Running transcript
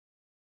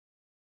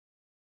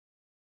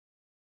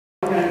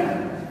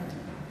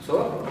So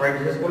আমরা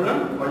discuss করলাম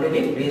already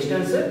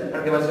resistance আর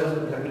capacitance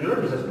সার্কিটগুলো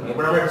discuss করলাম।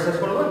 এবার আমরা ডিসকাস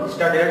করব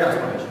স্টার ডেল্টা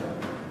ট্রান্সফরমেশন।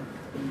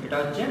 এটা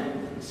হচ্ছে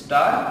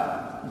star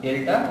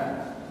delta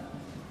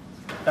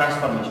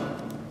transformation.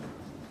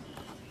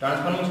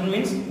 Transformation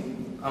means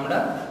আমরা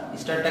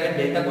স্টারটাকে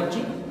ডেল্টা করছি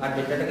আর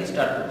ডেল্টাটাকে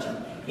স্টার করছি।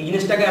 এই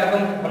জিনিসটাকে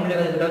এরকম ফর্মুলা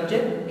লেখা যায়, যেটা হচ্ছে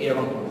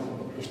এরকম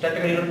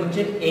স্টারটাকে ডিনোট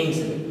করছে এ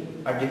হিসেবে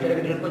আর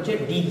ডেল্টাটাকে ডিনোট করছে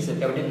ডি হিসেবে,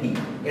 ক্যাপিটাল ডি।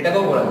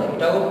 এটাকেও বলা যায়,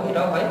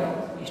 এটাও হয়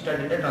স্টার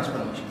ডেল্টা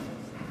ট্রান্সফরমেশন।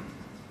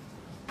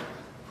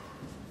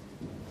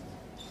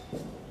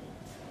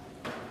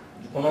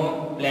 কোনো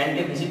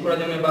প্ল্যান্টে ভিজিট করার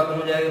জন্য বা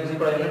কোনো জায়গায় ভিজিট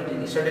করার জন্য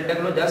স্টার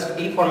ডেল্টাগুলো জাস্ট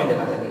এই ফর্মে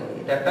লেখা থাকে।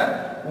 এটা একটা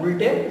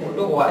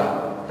উল্টো ওয়াই,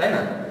 তাই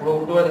না? পুরো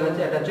উল্টো ওয়াই দেখা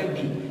যাচ্ছে। এটা হচ্ছে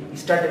ডি,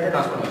 স্টার ডেল্টা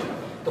ট্রান্সফরমেশন।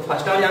 তো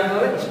ফার্স্টে আমরা জানতে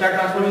হবে স্টার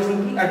ট্রান্সফরমেশন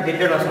কি আর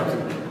ডেল্টা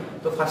ট্রান্সফরমেশন কি।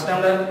 তো ফার্স্টে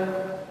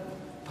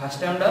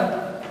আমরা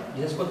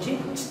ডিসকাস করছি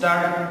স্টার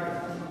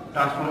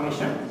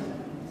ট্রান্সফরমেশন।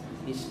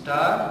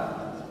 স্টার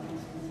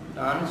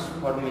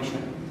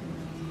ট্রান্সফরমেশন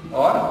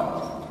और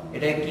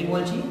এটা কি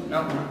বলছি না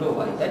উল্টো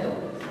ওয়াই, তাই তো?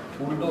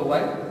 উল্টো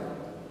ওয়াই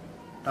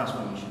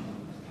ট্রান্সফরমেশন।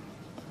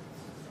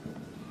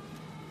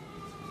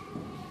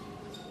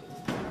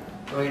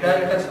 তো এটা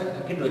একটা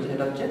সার্কিট রয়েছে,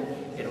 এটা হচ্ছে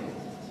এরকম।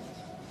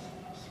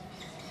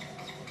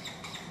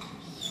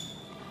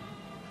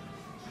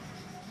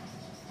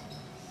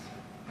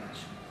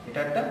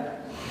 এটা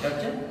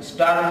হচ্ছে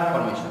স্টার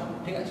ফরমেশন,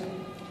 ঠিক আছে?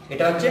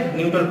 এটা হচ্ছে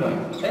নিউট্রাল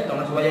পয়েন্ট, তাই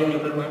তোমরা সবাই জানো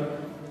নিউট্রাল পয়েন্ট।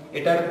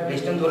 এটার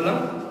ডিসটেন্স ধরলাম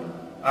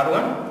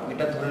r1,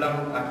 এটা ধরলাম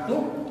r2,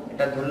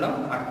 এটা ধরলাম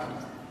r3।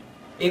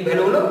 এই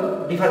ভ্যালুগুলো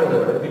ডিফার হতে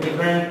পারে,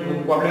 ডিফারেন্ট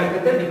প্রবলেমের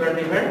ক্ষেত্রে ডিফারেন্ট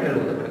ভ্যালু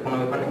হতে পারে, কোনো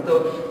ব্যাপার নেই। তো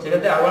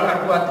সেক্ষেত্রে r1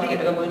 r2 r3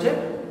 এটাকে বলছে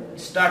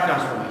স্টার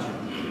ট্রান্সফরমেশন।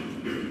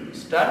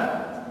 স্টার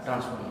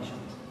ট্রান্সফরমেশন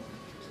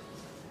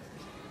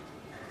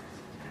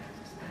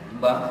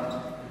বা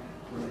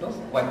উল্টো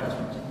ওয়াই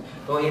ট্রান্সফরমেশন।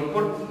 তো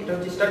এরপর এটা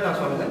হচ্ছে স্টার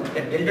ট্রান্সফরমেশন।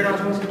 এটা ডেল্টা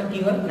ট্রান্সফরমেশনটা কি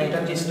হয় না, এটা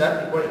হচ্ছে স্টার,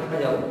 এরপর এখানে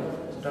যাবো,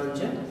 সেটা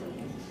হচ্ছে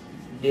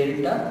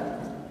ডেল্টা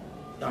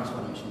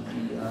ট্রান্সফরমেশন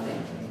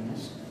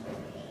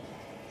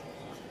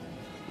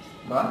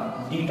বা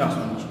ডি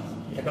ট্রান্সফরমেশন।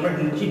 এটাকে আমরা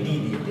লিখছি ডি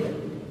দিয়ে, ঠিক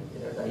আছে?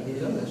 এটা দিয়ে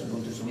দিলাম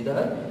বুঝতে সুবিধা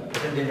হয়।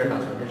 এটা ডেল্টা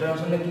ট্রান্সফরমেশন। ডেল্টা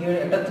ট্রান্সফরমেশন কি হয়,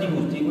 একটা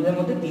ত্রিভুজের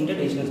মধ্যে তিনটে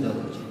রেজিস্ট্যান্স দেওয়া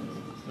হচ্ছে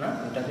না,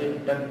 এটা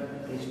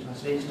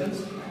ফার্স্ট রেজিস্ট্যান্স,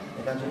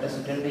 এটা হচ্ছে একটা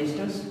সেকেন্ড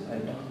রেজিস্ট্যান্স আর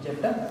এটা হচ্ছে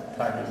একটা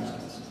থার্ড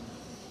রেজিস্ট্যান্স,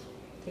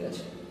 ঠিক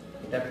আছে?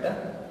 এটা একটা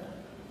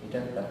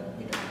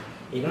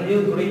এখানে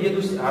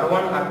যেহেতু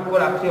r1 r2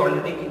 আর r3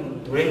 অলরেডি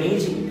ধরে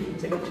নিয়েছি,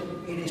 সেক্ষেত্রে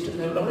এই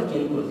রেজিস্ট্যান্সগুলো আমরা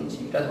চেঞ্জ করে দিচ্ছি।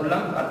 এটা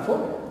ধরলাম r4,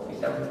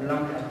 এটা ধরলাম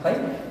r5,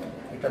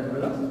 এটা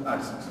ধরলাম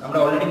r6। আমরা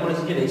অলরেডি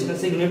বলেছি যে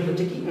রেজিস্ট্যান্সের ইউনিট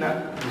হচ্ছে কি না,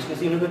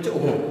 রেজিস্ট্যান্সের ইউনিট হচ্ছে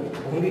ওহম।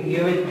 ওহমকে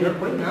কিভাবে ডিনোট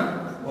করি না,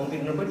 ওহমকে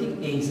ডিনোট করি ঠিক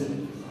এই হিসেবে,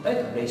 তাই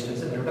তো?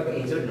 রেজিস্ট্যান্সের ভ্যালুটাকে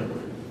এই হিসেবে ডিনোট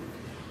করি।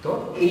 তো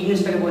এই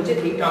জিনিসটাকে বলছে,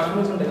 এই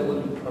ট্রান্সফরমেশনটাকে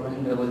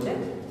বলছে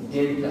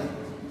ডেল্টা,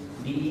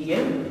 DELTA,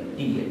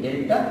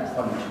 ডেল্টা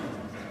ফরমেশন।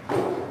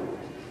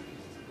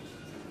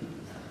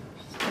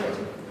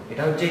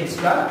 এটা হচ্ছে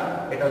স্টার,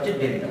 এটা হচ্ছে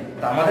ডেল্টা।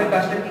 তো আমাদের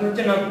কাজটা কি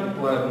হচ্ছে না,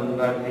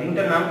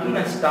 হেডিংটার নাম কি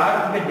না, স্টার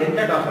থেকে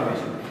ডেল্টা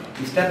ট্রান্সফরমেশন।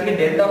 স্টার থেকে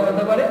ডেল্টা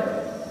হতে পারে,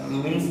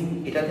 মিন্স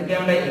এটা থেকে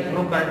আমরা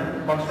এখানেও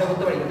কনসিডার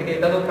করতে পারি, এটা থেকে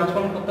এটাকেও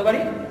ট্রান্সফর্ম করতে পারি,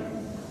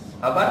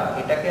 আবার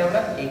এটাকে আমরা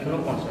এইখানেও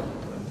কনসিডার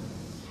করতে পারি,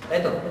 তাই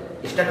তো?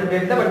 স্টার টু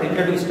ডেল্টা বা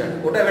ডেল্টা টু স্টার,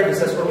 ওটা এবার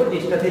ডিসকাস করবো যে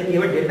স্টার থেকে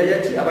কিভাবে ডেল্টা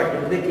যাচ্ছি আবার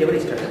ডেল্টা থেকে কিভাবে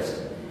স্টার যাচ্ছে,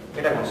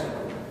 এটা কনসিডার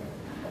করবো।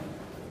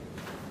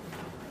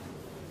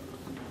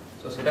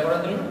 তো সেটা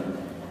করার জন্য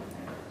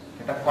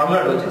একটা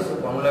ফর্মুলা রয়েছে, সেই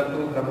ফর্মুলা একটু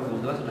ভালো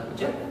বুঝতে পারছি। সেটা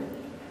হচ্ছে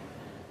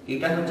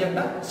এটা হচ্ছে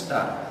একটা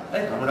স্টার,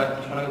 তাই তো? আমরা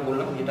কিছু আগে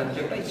বললাম এটা হচ্ছে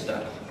একটা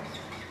স্টার,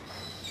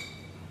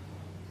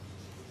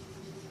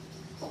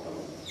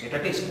 এটা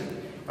একটা স্টার।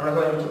 আমরা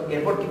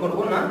এরপর কি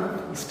করবো না,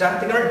 স্টার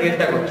থেকে আমরা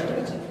ডেল্টা করছি, ঠিক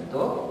আছে? তো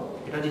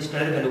এটা হচ্ছে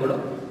স্টারের ভ্যালুগুলো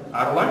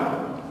r1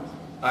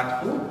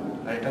 r2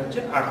 আর এটা হচ্ছে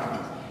r3।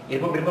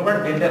 এরপর বের করবো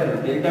ডেল্টা ভ্যালু।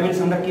 ডেল্টা মিন্স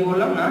আমরা কি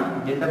বললাম না,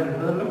 ডেল্টা ভ্যালু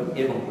ধরলাম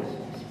এরকম করে,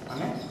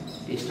 মানে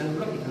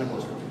ডিসটেন্সগুলো এখানে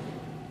বসলো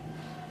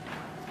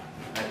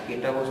আর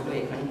এটা বসলো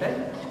এখানটায়,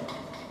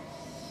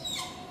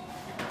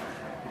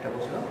 এটা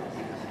বসলো,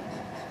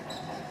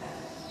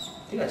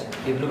 ঠিক আছে?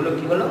 এগুলো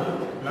কি হলো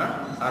না,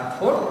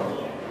 r4,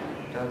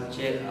 এটা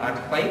হচ্ছে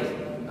r5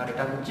 আর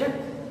এটা হচ্ছে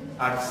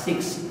r6।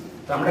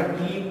 তো আমরা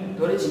কি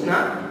ধরেছি না,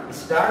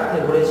 স্টার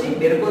ধরেছি,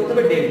 বের করতে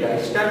হবে delta,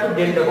 star to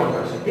delta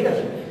conversion, ঠিক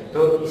আছে? তো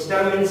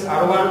স্টার মিন্স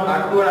r1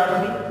 r2 আর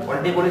r3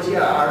 অলরেডি বলেছি,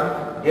 আর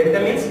ডেল্টা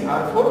মিন্স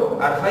r4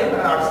 r5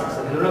 আর r6।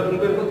 এগুলো কি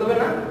বের করতে হবে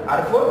না,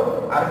 r4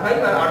 r5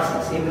 আর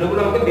r6 এই ভ্যালুগুলো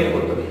আমাকে বের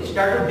করতে হবে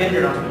স্টার টু ডেল্টা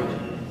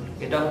ট্রান্সফরমেশন।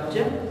 এটা হচ্ছে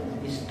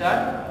স্টার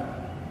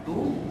টু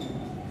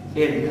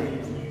ডেল্টা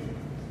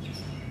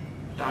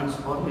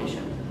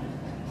ট্রান্সফরমেশন।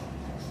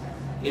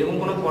 এরকম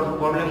কোনো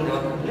প্রবলেম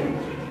দেওয়া থাকলে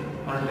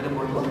আমরা এটাকে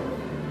বলবো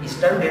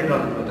star delta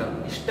transformation.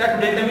 Star to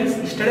delta means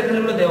স্টারের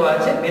ভ্যালুগুলো দেওয়া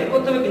আছে, বের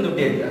করতে হবে কিন্তু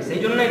ডেল্টা, সেই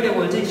জন্য এটা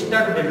বলছে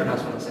star to delta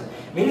transformation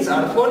means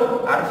r4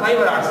 r5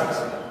 R r6।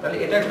 তাহলে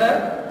এটা একটা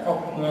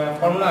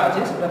ফর্মুলা আছে,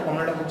 সেটা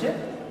ফর্মুলাটা হচ্ছে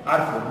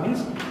r4 মিন্স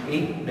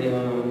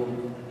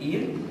এই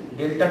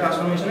delta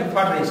ট্রান্সফরমেশনের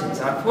first resistance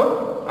r4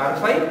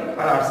 r5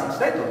 আর r6,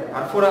 তাই তো?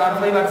 r4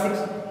 r5 r6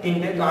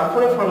 তিনটে। তো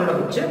r4 এর ফর্মুলা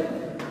হচ্ছে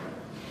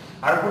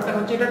R4টা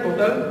হচ্ছে এটা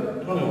টোটাল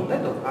নোড, তাই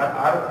তো?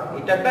 আর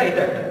এটা একটা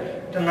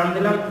এটার নাম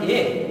দিলাম A,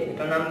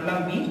 এটার নাম দিলাম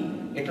B,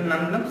 এটার নাম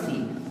দিলাম C,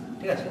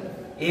 ঠিক আছে?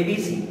 A B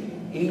C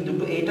এই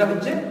দুটো, এইটা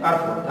হচ্ছে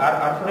R4। আর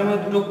R4 এর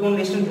মধ্যে দুটো কোন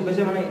রেজিস্ট্যান্স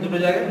ঢুকেছে মানে দুটো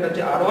জায়গায়, এটা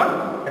হচ্ছে R1,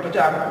 এটা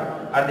হচ্ছে R2,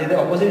 আর এদের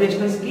অপোজিট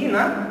রেজিস্ট্যান্স কি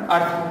না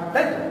R3,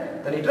 তাই তো?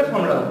 তাহলে এটার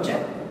ফর্মুলা হচ্ছে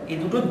এই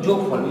দুটো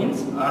যোগফল মিন্স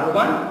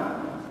R1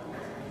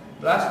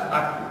 প্লাস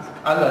R2,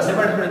 আলাদা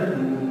separate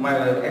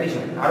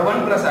addition R1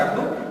 plus R2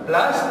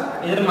 plus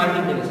এদের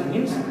multiplication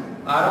means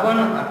R1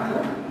 R2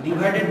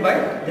 divided by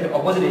এদের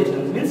অপোজিট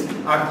রেজিস্ট্যান্স মিন্স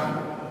R3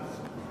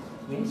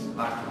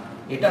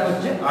 এটা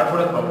হচ্ছে R4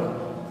 এর ফর্মুলা।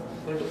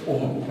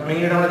 ওহম, মানে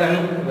এটা আমরা জানি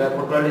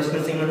টোটাল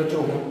রেজিস্ট্যান্স ইউনিট হচ্ছে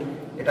ওহম,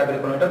 এটা বের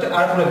করব। এটা হচ্ছে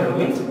R4 এর ভ্যালু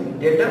মিন্স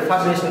ডেল্টার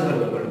ফার্স্ট রেজিস্ট্যান্স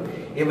বের করব।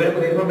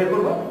 এরপর বের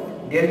করব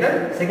ডেল্টার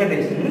second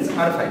resistance means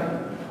R5।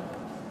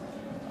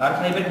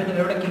 R5 এর ক্ষেত্রে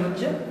ভ্যালুটা কি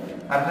হচ্ছে?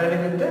 R5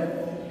 এর ক্ষেত্রে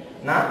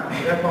না,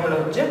 এটার ফর্মুলা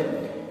হচ্ছে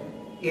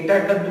এটা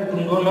একটা দুটো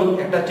নোড,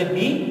 একটা হচ্ছে B,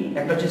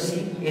 একটা হচ্ছে C,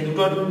 এই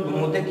দুটোর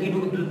মধ্যে কি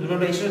দুটো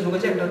রেজিস্ট্যান্স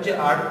ঢুকেছে, একটা হচ্ছে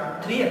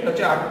R3, একটা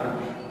হচ্ছে R2,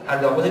 আর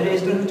অপোজিট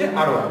রেজিস্ট্যান্স হচ্ছে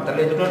R1।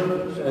 তাহলে দুটো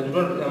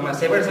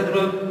সেপারেট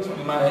দুটো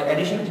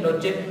এডিশন সেটা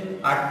হচ্ছে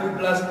R2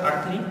 plus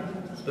R3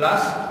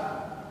 plus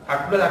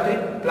R2 plus R3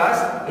 plus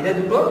এদের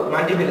দুটো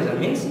মাল্টিপ্লিকেশন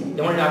মিন্স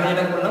যেমন আগে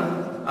যেটা করলাম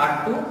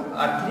R2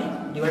 R3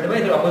 ডিভাইডেড বাই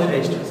এদের অপোজিট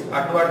রেজিস্ট্যান্স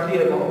R2 R3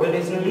 এর অপোজিট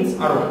রেজিস্ট্যান্স মিন্স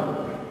R1,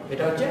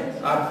 এটা হচ্ছে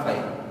R5,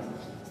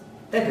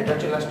 তাই তো? এটা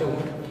হচ্ছে লাস্টে।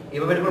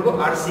 এভাবে বের করব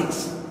R6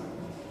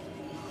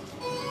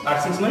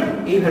 মানে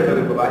এই ভ্যালুটা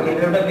বের করব। আর এই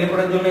ভ্যালুটা বের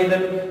করার জন্য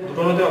এদের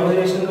দুটো নোডের অপোজিট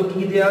রেজিস্ট্যান্সগুলো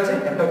কি দেওয়া আছে?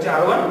 একটা হচ্ছে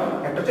R1,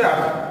 একটা হচ্ছে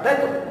R3, তাই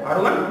তো?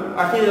 R1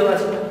 R3 দেওয়া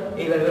আছে,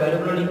 এই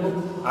ভ্যালুগুলো লিখব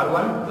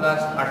R1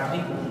 প্লাস R3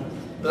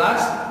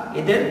 প্লাস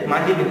এদের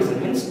মাল্টিপ্লিকেশন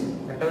মিন্স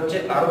একটা হচ্ছে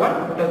R1,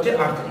 একটা হচ্ছে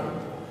R3,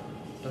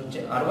 এটা হচ্ছে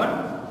R1,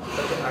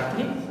 এটা হচ্ছে R3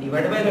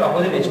 ডিভাইডেড বাই এদের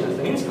অপোজিট রেজিস্ট্যান্স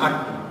মিন্স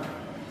R2,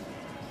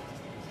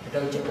 এটা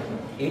হচ্ছে।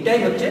 এইটাই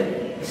হচ্ছে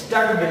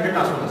স্টার ডেল্টা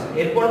ট্রান্সফরমেশন।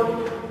 এরপর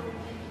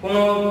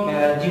কোনো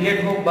জিলেট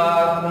হোক বা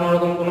কোনো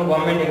রকম কোনো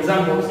গভর্নমেন্ট এক্সাম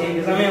হোক, সেই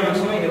এক্সামে অনেক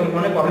সময় এরকম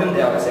ধরনের প্রবলেম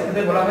দেওয়া হয়।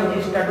 সেক্ষেত্রে বলা হয় যে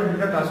স্টার টু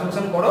ডেল্টা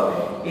ট্রান্সফরমেশন করো,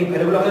 এই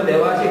ভ্যালুগুলো হয়তো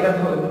দেওয়া আছে, এটা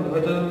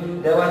হয়তো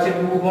দেওয়া আছে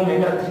 2 ওহম,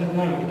 এটা 3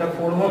 ওহম, এটা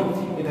 4 ওহম,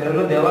 এই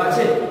ভ্যালুগুলো দেওয়া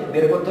আছে,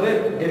 বের করতে হবে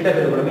delta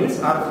ভ্যালুগুলো means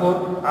R4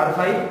 R5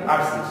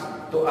 R6।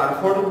 তো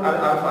R4 আর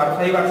R5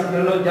 R6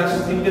 value just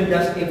simple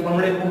just এই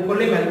ফর্মুলায় পুট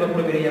করলেই ভ্যালুগুলো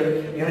পুরো বেরিয়ে যাবে।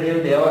 এখানে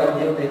যেহেতু দেওয়া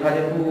লেখা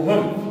আছে 2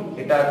 ওহম,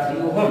 এটা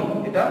 3 ওহম,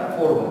 এটা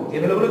 4 ওহম, এই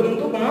ভ্যালুগুলো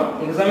কিন্তু কোনো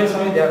এক্সামের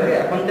সময় দেওয়া থাকে।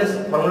 এখন জাস্ট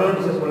ফর্মুলাগুলো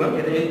ডিসকাস করলাম।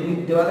 এটা যদি 2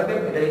 দেওয়া থাকে,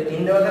 এটা যদি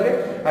 3 দেওয়া থাকে,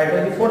 আর এটা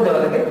যদি 4 দেওয়া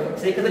থাকে,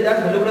 সেই ক্ষেত্রে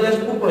জাস্ট ভ্যালুগুলো জাস্ট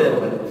পুট করে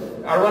যাবে।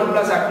 R1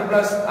 plus R2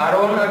 plus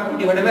R1 R2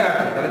 divided by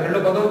R3, তাহলে ভ্যালু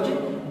কত হচ্ছে?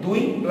 2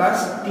 প্লাস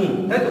 3,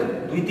 তাই তো?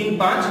 2 3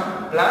 5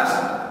 plus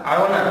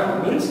R1 R2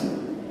 means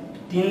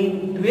 3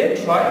 2 A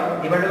 6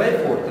 divided by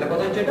 4, তাহলে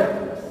কত হচ্ছে? এটা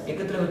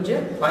এক্ষেত্রে হচ্ছে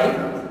 5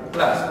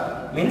 প্লাস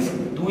মিন্স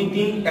 2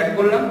 3 অ্যাড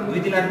করলাম, 2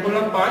 3 অ্যাড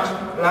করলাম 5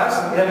 প্লাস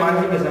এর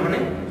মাল্টিপ্লিকেশন মানে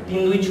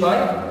 3 2 6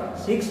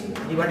 6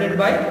 ডিভাইডেড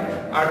বাই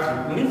R3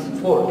 মিন্স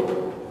 4।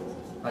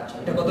 আচ্ছা,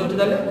 এটা কত হচ্ছে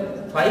তাহলে?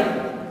 5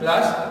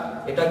 প্লাস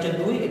এটা হচ্ছে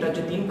 2, এটা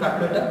হচ্ছে 3,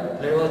 কাটলো এটা,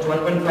 তাহলে এটা হচ্ছে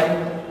 1.5,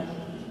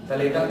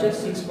 তাহলে এটা হচ্ছে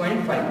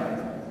 6.5,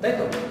 তাই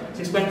তো?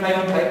 6.5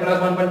 এবং 5 প্লাস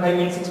 1.5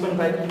 মিন্স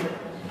 6.5,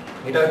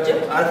 এটা হচ্ছে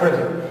R4 এর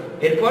ভ্যালু।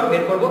 এরপর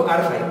বের করব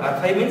R5।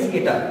 R5 মিন্স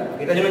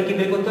এটা জন্য কি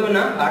বের করতে হবে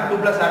না R2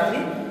 plus R3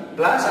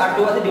 plus R2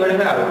 আছে divided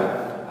by R1।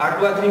 R2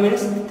 R3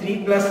 means 3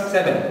 plus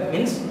 7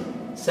 means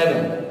 7,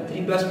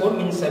 3 plus 4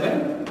 means 7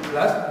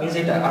 plus means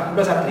এটা R2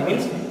 plus R3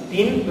 means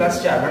 3 plus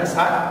 4 মানে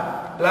 7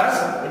 প্লাস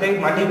এটা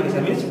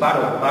মাল্টিপ্লিকেশন মিন্স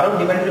 12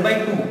 ডিভাইডেড বাই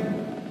 2,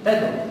 তাই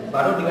তো?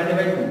 12 ডিভাইডেড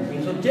বাই 2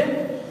 মিন্স হচ্ছে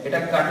এটা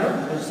কাটলো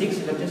 6,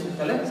 এটা হচ্ছে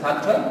তাহলে 7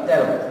 6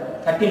 13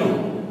 39,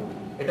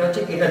 এটা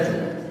হচ্ছে এটার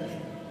জন্য।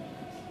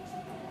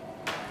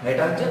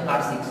 এটা হচ্ছে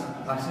R6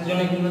 এর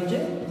জন্য কি হচ্ছে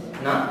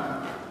না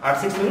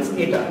R6 মিন্স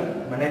এটা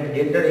মানে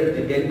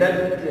ডেল্টা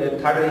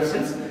থার্ড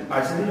রেজিস্ট্যান্স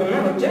R6 এর জন্য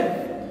হচ্ছে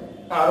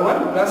R1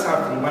 প্লাস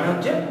R3 মানে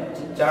হচ্ছে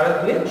 4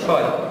 2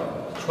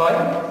 6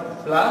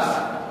 প্লাস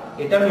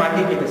এটার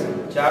multiplication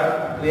 4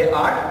 2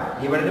 8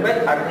 divided by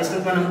third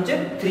resistance মানে হচ্ছে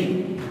 3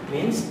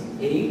 মিন্স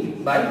 8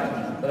 বাই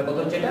 3, তাহলে কত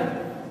হচ্ছে? এটা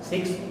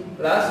 6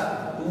 প্লাস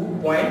 2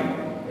 পয়েন্ট,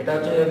 এটা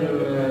হচ্ছে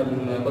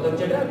কত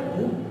হচ্ছে? এটা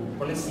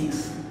 2.6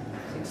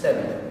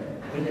 7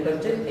 মিন্স এটা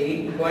হচ্ছে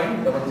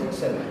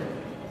 8.667,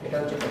 এটা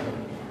হচ্ছে কত?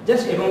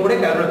 জাস্ট এরকম করে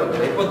ক্যালকুলেট করতে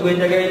হবে। এরপর 2 এর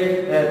জায়গায়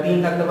 3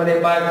 থাকতে পারে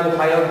বা একটু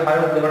হায়ার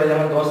হতে পারে,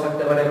 যেমন 10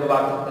 থাকতে পারে বা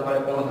 12 থাকতে পারে,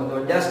 15 থাকতে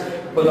পারে, জাস্ট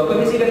যত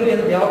বেশি এটা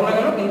দেওয়া হোক না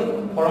কেন কিন্তু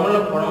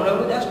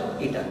ফর্মুলাগুলো জাস্ট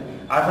এটা।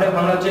 আর ফলে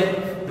ফর্মুলা হচ্ছে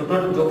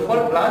দুটোর যোগফল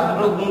প্লাস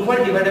দুটোর গুণফল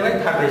ডিভাইডেড বাই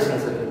থার্ড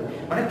রেজিস্ট্যান্স,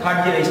 মানে থার্ড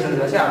যে রেজিস্ট্যান্স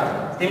আছে R3,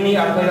 তেমনি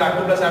R2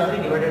 plus R3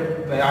 divided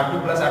by R2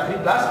 plus R3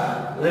 plus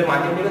ওদের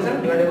মাল্টিপ্লিকেশন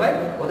ডিভাইডেড বাই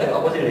ওদের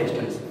অপোজিট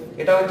রেজিস্ট্যান্স,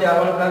 এটা হচ্ছে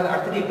R1 plus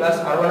R3 plus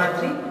R1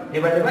 R3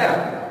 divided by R,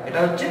 এটা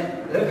হচ্ছে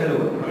এদের ভ্যালু।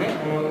 মানে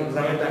কোন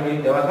এক্সামের টাইমে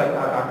দেওয়া হয়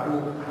আর R2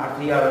 R3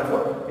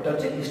 R4, এটা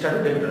হচ্ছে স্টার টু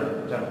ডেল্টা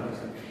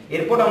ট্রান্সফরমেশন।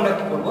 এরপর আমরা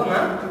কি করব না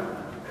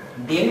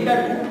ডেল্টা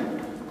টু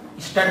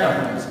স্টার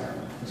ট্রান্সফরমেশন,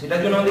 সেটার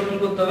জন্য আমাদের কি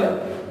করতে হবে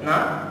না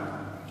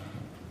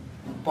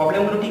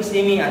প্রবলেমগুলো ঠিক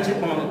সেমই আছে,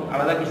 কোনো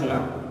আলাদা কিছু না।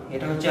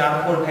 এটা হচ্ছে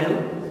R4 ভ্যালু,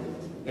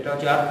 এটা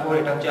হচ্ছে R4,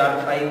 এটা হচ্ছে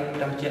R5,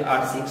 এটা হচ্ছে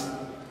R6,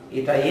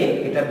 এটা A,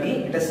 এটা B,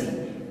 এটা C।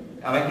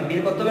 আমাকে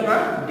বের করতে হবে না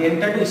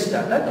ডেল্টা টু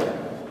স্টার, তাই তো?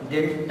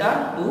 ডেল্টা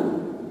টু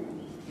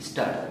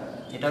স্টার,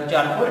 এটা হচ্ছে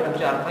R4, এটা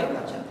হচ্ছে R5।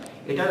 আচ্ছা,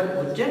 এটা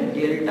হচ্ছে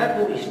ডেল্টা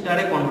টু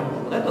স্টারে কনভার্ট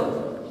করব, তাই তো?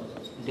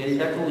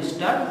 Delta two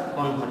star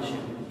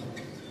conversion.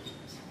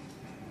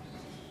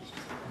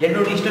 Delta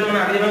two star মানে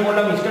আগে যেমন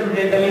বললাম স্টার টু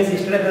ডেল্টা মিন্স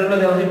স্টারের ভ্যালুগুলো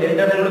দেওয়া আছে,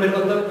 ডেল্টা ভ্যালুগুলো বের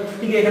করতে হবে।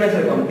 ঠিক এখানে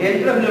সেরকম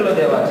ডেল্টা ভ্যালুগুলো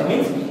দেওয়া আছে,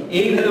 মিন্স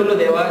এই ভ্যালুগুলো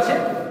দেওয়া আছে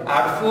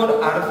R4,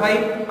 R5,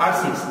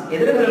 R6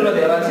 এদের ভ্যালুগুলো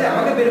দেওয়া আছে।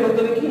 আমাকে বের করতে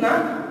হবে কি না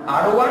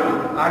R1,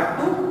 R2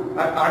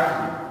 আর R3।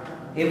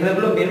 এই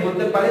ভ্যালুগুলো বের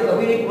করতে পারে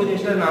তবেই এই পুরো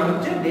জিনিসটার নাম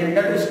হচ্ছে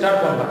ডেল্টা টু স্টার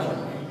কনভার্সন।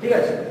 ঠিক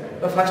আছে,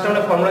 তো ফার্স্ট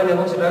আমরা ফর্মুলা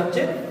দেবো, সেটা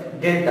হচ্ছে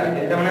ডেল্টা।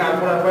 ডেল্টা মানে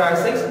R4, R5,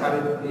 R6 আর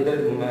এদের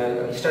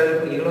স্টারের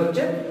এগুলো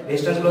হচ্ছে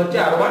রেজিস্ট্যান্সগুলো হচ্ছে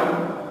R1,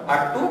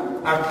 R2,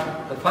 R3।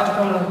 তো ফার্স্ট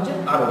ফর্মুলা হচ্ছে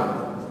R1,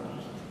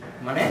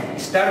 মানে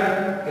স্টার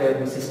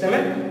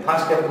সিস্টেমের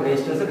ফার্স্ট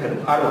রেজিস্ট্যান্সের ভ্যালু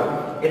R1।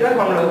 এটার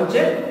ফর্মুলা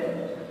হচ্ছে,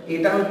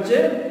 এটা হচ্ছে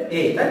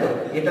A, তাই তো?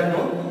 এটা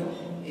নো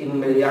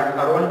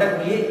R1টা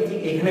গিয়ে ঠিক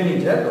এখানে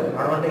মিলছে, তাই তো?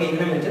 R1টাকে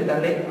এখানে মিলছে,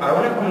 তাহলে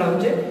R1 এর ফর্মুলা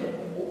হচ্ছে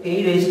এই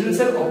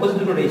রেজিস্ট্যান্সের অপোজিট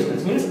দুটো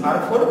রেজিস্ট্যান্স, মিন্স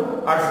R4,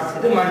 R6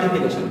 এটা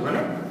মাল্টিপ্লিকেশন, মানে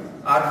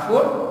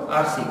R4,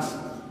 R6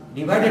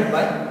 ডিভাইডেড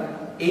বাই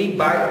এই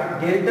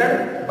ডেল্টার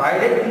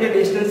বাইরের তিনটে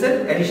রেজিস্ট্যান্সের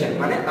এডিশন,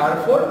 মানে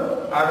R4,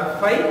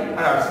 R5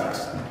 আর R6।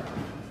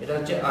 এটা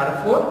হচ্ছে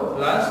R4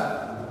 plus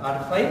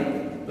R5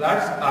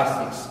 plus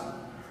R6।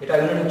 এটা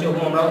ইউনিট হচ্ছে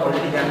ওহম, আমরা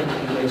অলরেডি জানি।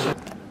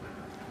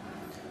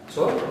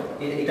 সো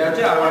এটা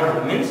হচ্ছে R1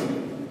 মিন্স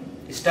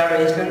স্টার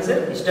রেজিস্ট্যান্সের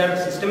স্টার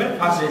সিস্টেমের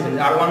first resistance.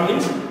 R1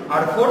 means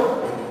R4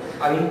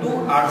 into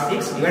R6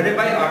 divided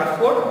by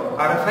R4,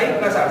 R5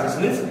 plus R6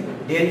 means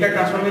delta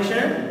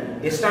ট্রান্সফরমেশনের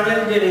external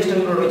যে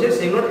রেজিস্ট্যান্সগুলো রয়েছে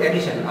সেগুলোর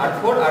এডিশন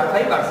R4, R5,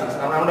 R6।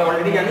 আমরা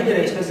অলরেডি জানি যে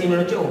রেজিস্ট্যান্স ইউনিট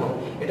হচ্ছে ওহম,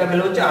 এটা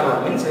ভ্যালু হচ্ছে R1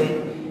 মিন্স এই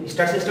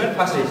স্টার সিস্টেমের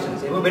ফার্স্ট রেজিস্ট্যান্স।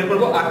 এবার বের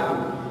করব R2।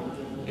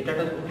 এটা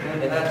তো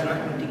দেখা যাচ্ছে না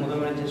ঠিকমতো,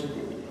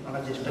 আমরা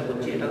চেষ্টা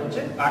করছি। এটা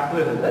হচ্ছে R2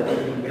 এর ভ্যালু,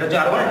 এটা হচ্ছে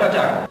R1, এটা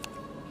হচ্ছে R2।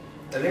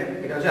 তাহলে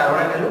এটা হচ্ছে R1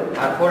 এর value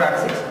R4,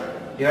 R6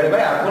 divided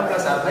by R4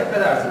 plus R5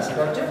 plus R6।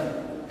 এটা হচ্ছে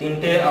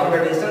তিনটে আউটার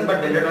রেজিস্ট্যান্স বা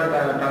ডেল্টা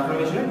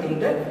ট্রান্সফরমেশনের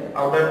তিনটে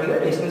আউটার দিকে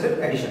রেজিস্ট্যান্সের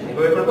এডিশন।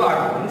 এবার বের করব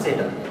R2 মিন্স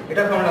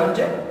এটা ফর্মুলা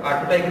হচ্ছে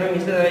R2টা এখানে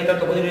মিশতে যায়, এটা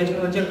অপোজিট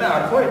রেজিস্ট্যান্স হচ্ছে একটা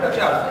R4, এটা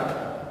হচ্ছে R5।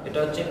 এটা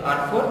হচ্ছে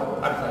R4,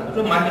 R5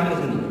 দুটো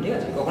মাল্টিপ্লিকেশন কিন্তু, ঠিক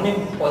আছে? কখনোই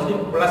পজিটিভ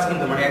প্লাস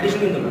কিন্তু মানে এডিশন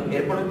কিন্তু না।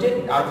 এরপর হচ্ছে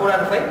R4,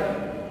 R5,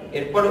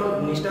 এরপর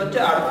নিচটা হচ্ছে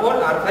R4,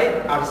 R5,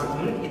 R6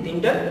 মানে এই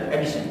তিনটা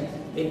এডিশন।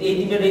 এই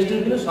তিনটা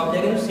রেজিস্ট্যান্স কিন্তু সব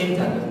জায়গায় কিন্তু সেম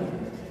থাকবে।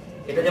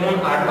 এটা যেমন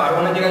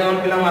R1 এর জায়গায় যেমন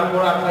পেলাম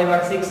R4, R5,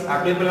 R6,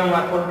 R2 এ পেলাম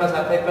R4 plus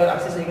R5 plus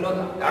R6, এগুলো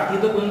R3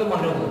 তো পর্যন্ত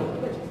কন্টিনিউ হবে,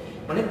 ঠিক আছে?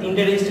 মানে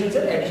তিনটে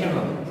রেজিস্ট্যান্সের এডিশন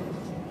হবে।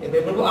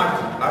 এবার করব R3।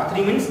 R3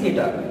 মিন্স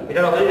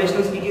এটার অপোজিট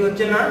রেজিস্ট্যান্স কি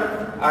হচ্ছে না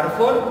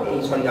R4,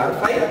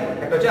 R5,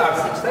 এটা হচ্ছে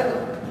R6, তাই তো?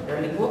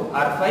 এটা লিখবো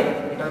R5,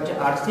 এটা হচ্ছে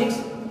R6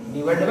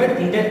 ডিভাইডেড বাই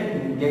তিনটে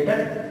ডেল্টা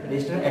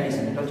রেজিস্ট্যান্স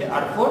এডিশন। এটা হচ্ছে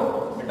R4,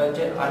 এটা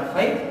হচ্ছে R5,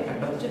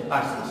 এটা হচ্ছে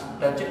R6,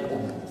 এটা হচ্ছে O।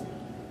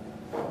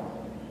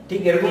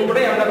 ঠিক এরকম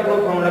করেই আমরা পুরো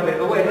ফর্মুলা বের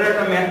করব। এখানে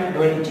একটা ম্যাথ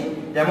ধরে নিচ্ছি,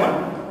 যেমন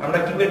আমরা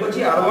কি বের করছি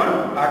R1,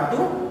 R2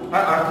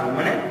 আর R3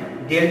 মানে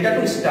ডেল্টা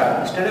টু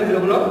স্টারের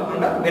ভ্যালুগুলো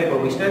আমরা বের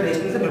করব, স্টারের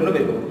রেজিস্ট্যান্সের ভ্যালুগুলো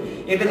বের করব।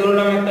 এটা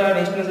ধরলাম একটা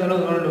রেজিস্ট্যান্স ভ্যালু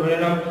ধরে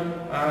নিলাম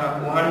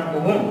 1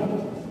 ওহম,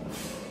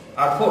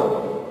 R4,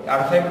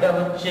 R5টা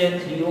হচ্ছে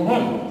 3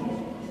 ওহম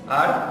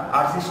আর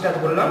R6টা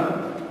ধরলাম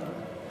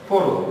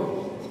 4 ওহম।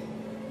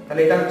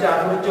 তাহলে এটা হচ্ছে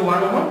R4 হচ্ছে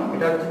 1 ওহম,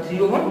 এটা হচ্ছে 3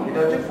 ওহম, এটা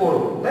হচ্ছে 4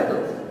 ওহম, তাই তো?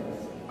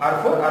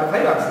 R4, R5,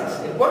 R6।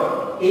 এরপর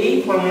এই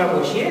ফর্মুলা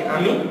বসিয়ে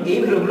আমি এই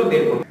ভ্যালুগুলো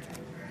বের করব।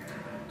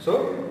 সো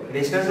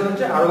রেজিস্ট্যান্স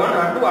হচ্ছে R1,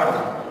 R2, R3।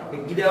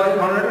 কি দেওয়া হয়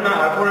ফর্মুলাটা না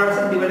R4, R6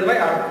 divided by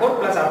R4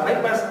 plus R5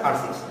 plus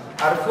R6।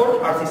 R4,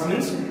 R6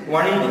 means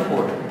 1 into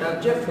 4, এটা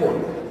হচ্ছে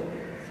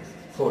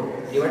 4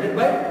 divided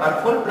by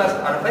R4 plus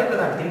R5 plus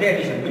R3 তিনটে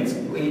এডিশন মিন্স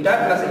এইটা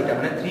প্লাস এইটা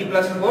মানে 3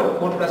 plus 4,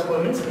 4 plus 4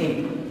 means 8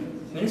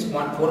 means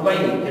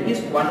 4/8, that is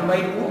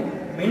 1/2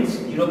 means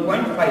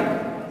 0.5,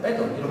 তাই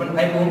তো?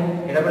 0.5 ওহম।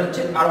 এটা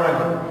হচ্ছে R1 এর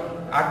ভ্যালু।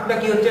 R2টা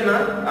কি হচ্ছে না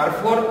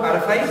R4,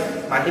 R5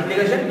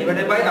 multiplication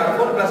divided by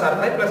R4 plus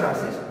R5 plus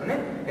R6 মানে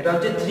এটা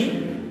হচ্ছে 3,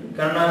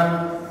 কারণ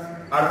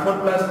R4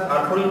 plus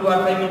R4 into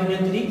R5 means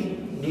 3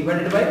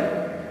 divided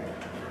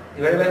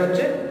by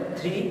হচ্ছে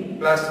 3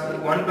 plus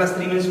 1 plus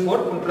 3 means 4,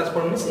 4 plus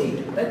 4 means 8,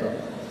 তাই তো?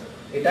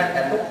 এটা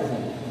এত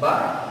ওহম, বা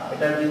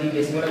এটা যদি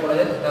ডেসিমেলে বলা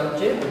যায় সেটা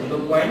হচ্ছে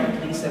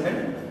 0.37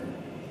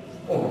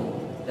 ওহম।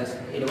 জাস্ট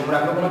এরকম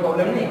রাখলে কোনো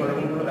প্রবলেম নেই,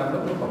 এরকম কোনো রাখলে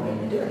কোনো প্রবলেম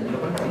নেই, ঠিক আছে?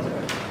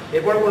 0.37।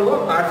 এরপর বলবো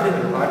R3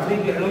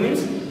 ভ্যালু মিন্স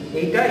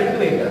এইটা ইনটু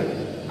এইটা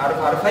আর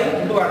R5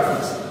 ইনটু R6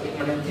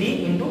 মানে 3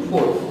 ইনটু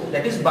 4,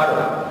 দ্যাট ইজ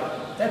 12,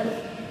 তাই তো?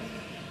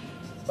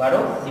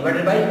 12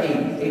 ডিভাইডেড বাই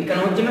 8 কেন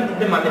হচ্ছে না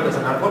তিনটে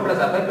multiplication R4 plus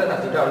R5 plus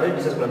R6 এটা অলরেডি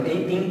ডিসকাস করলাম। এই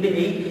তিনটে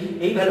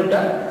এই ভ্যালুটা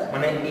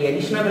মানে এই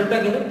এডিশনাল ভ্যালুটা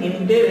কিন্তু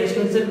তিনটে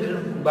রেজিস্ট্যান্সের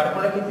বার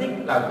করার ক্ষেত্রে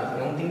লাগবে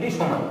এবং তিনটেই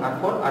সমান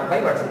R4, R5,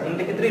 R6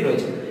 তিনটে ক্ষেত্রেই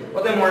রয়েছে,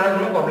 অতএব মনে রাখার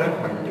কোনো প্রবলেম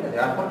হয় না, ঠিক আছে?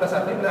 R4 plus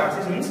R5 plus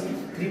R6 means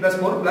 3 plus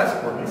 4 plus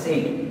 4 means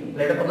 8।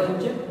 তাহলে এটা কত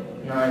হচ্ছে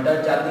না এটা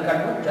 4 দিয়ে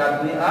কাটবো, 4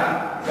 2 8,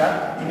 4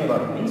 3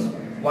 12 মিন্স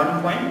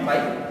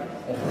 1.5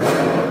 ওহম।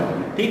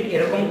 ঠিক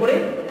এরকম করে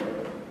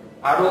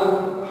আরো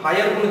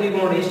হায়ার কোনো যদি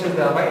কোনো রেজিস্ট্যান্স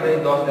দেওয়া হয়, এটা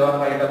 10 দেওয়া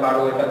হয়, এটা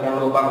 12, এটা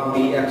 15 বা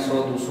 20, 100,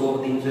 200,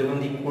 300 এরকম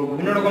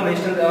বিভিন্ন রকম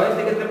রেজিস্ট্যান্স দেওয়া হয়,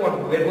 সেক্ষেত্রে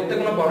বের করতে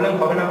কোনো প্রবলেম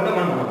হবে না বলে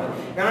আমার মনে হয়।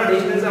 কেননা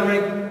রেজিস্ট্যান্স আমরা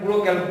পুরো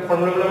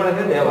ফর্মুলাগুলো আমার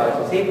এখানে দেওয়া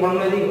আছে, সেই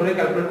ফর্মুলা যদি ধরে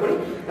ক্যালকুলেট করি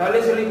তাহলে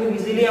সেটা খুব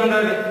ইজিলি আমরা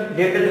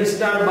ডেল্টা টু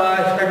স্টার বা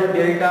স্টার টু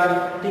ডেল্টা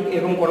ঠিক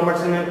এরকম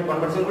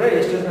কনভার্সন করে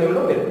রেজিস্ট্যান্স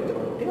ভ্যালুগুলো বের করতে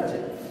পারবো। ঠিক আছে,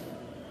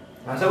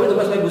 আশা করি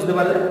তোমরা সবাই বুঝতে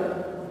পারলে।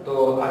 তো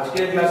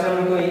আজকের ক্লাসে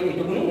আমি তো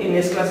এইটুকুনি,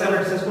 নেক্সট ক্লাসে আমরা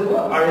ডিসকাস করবো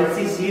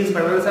আরএলসি সিরিজ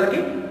প্যারালাল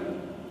সার্কিট,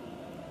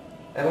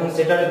 এবং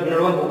সেটার বিভিন্ন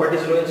রকম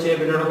প্রপার্টিজ রয়েছে,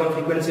 বিভিন্ন রকম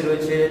ফ্রিকোয়েন্সি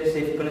রয়েছে,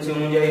 সেই ফ্রিকোয়েন্সি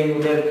অনুযায়ী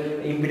ওদের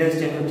ইম্পিডেন্স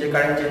চেঞ্জ হচ্ছে,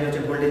 কারেন্ট চেঞ্জ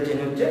হচ্ছে, ভোল্টেজ চেঞ্জ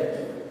হচ্ছে।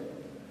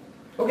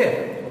 ওকে,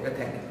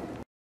 থ্যাংক ইউ।